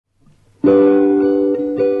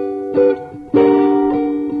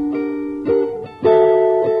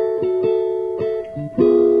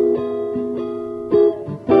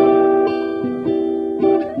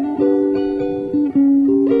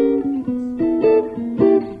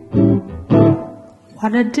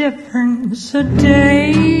What a difference a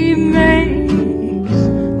day makes.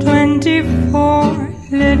 24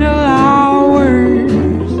 little hours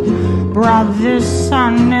brought the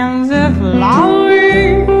sun and the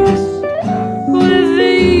flowers where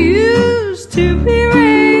they used to be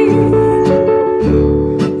rain.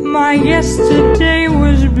 My yesterday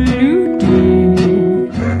was blue, dear.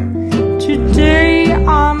 Today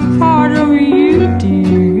I'm part of you,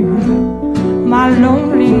 dear. My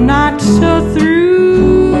lonely nights are through.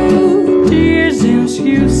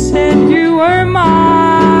 You said you were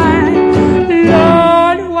mine.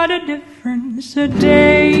 Lord, what a difference a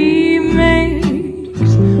day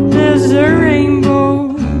makes. There's a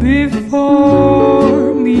rainbow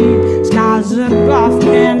before me. Skies above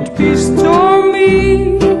can't be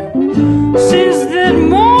stormy. Since that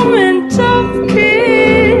moment of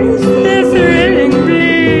kiss, the thrilling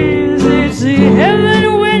bliss, it's the heaven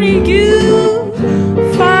when you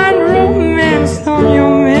find romance on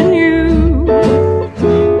your menu.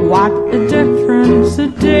 What a difference a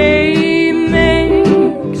day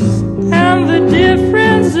makes, and the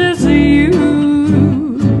difference is you.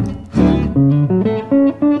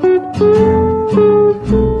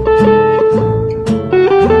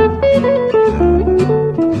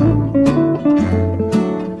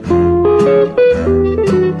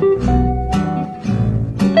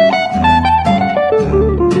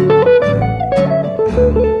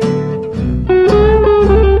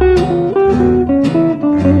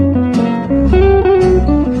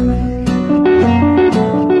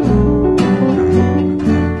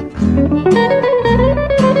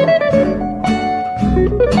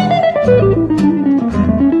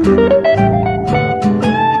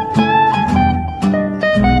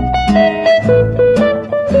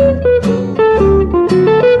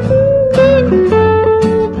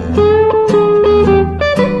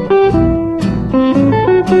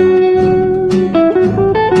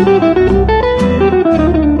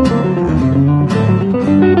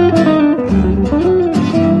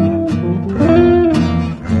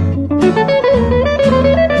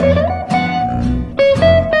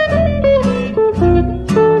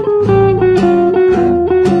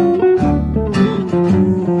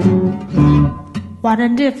 What a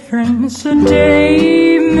difference a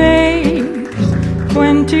day makes.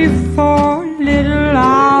 24 little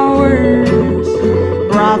hours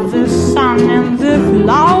brought the sun and the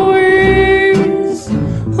flowers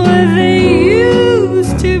where they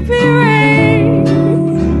used to be rain.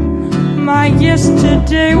 My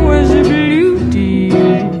yesterday was blue,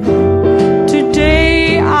 dear.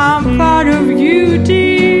 Today I'm part of you,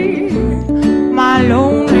 dear. My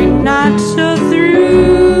lonely nights are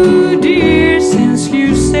through, dear.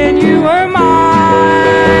 You said you were mine.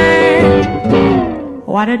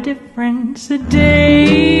 What a difference a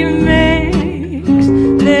day makes.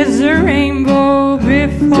 There's a rainbow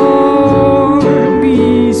before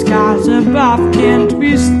me. Skies above can't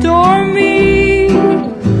be stormy.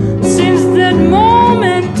 Since that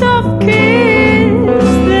moment of kiss,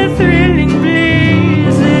 the thrilling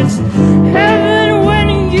bliss, it's heaven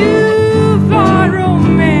when you've got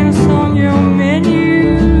romance on your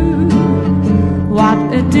menu. What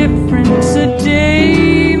a difference a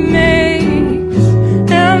day makes,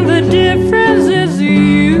 and the difference is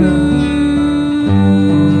you.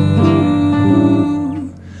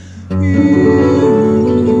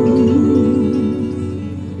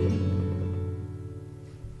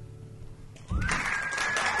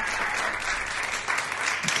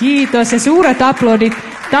 Kiitos ja suuret aplodit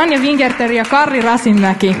Tanja Wingerter ja Karri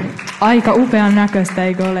Rasinmäki. Aika upean näköistä,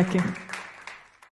 eikö olekin?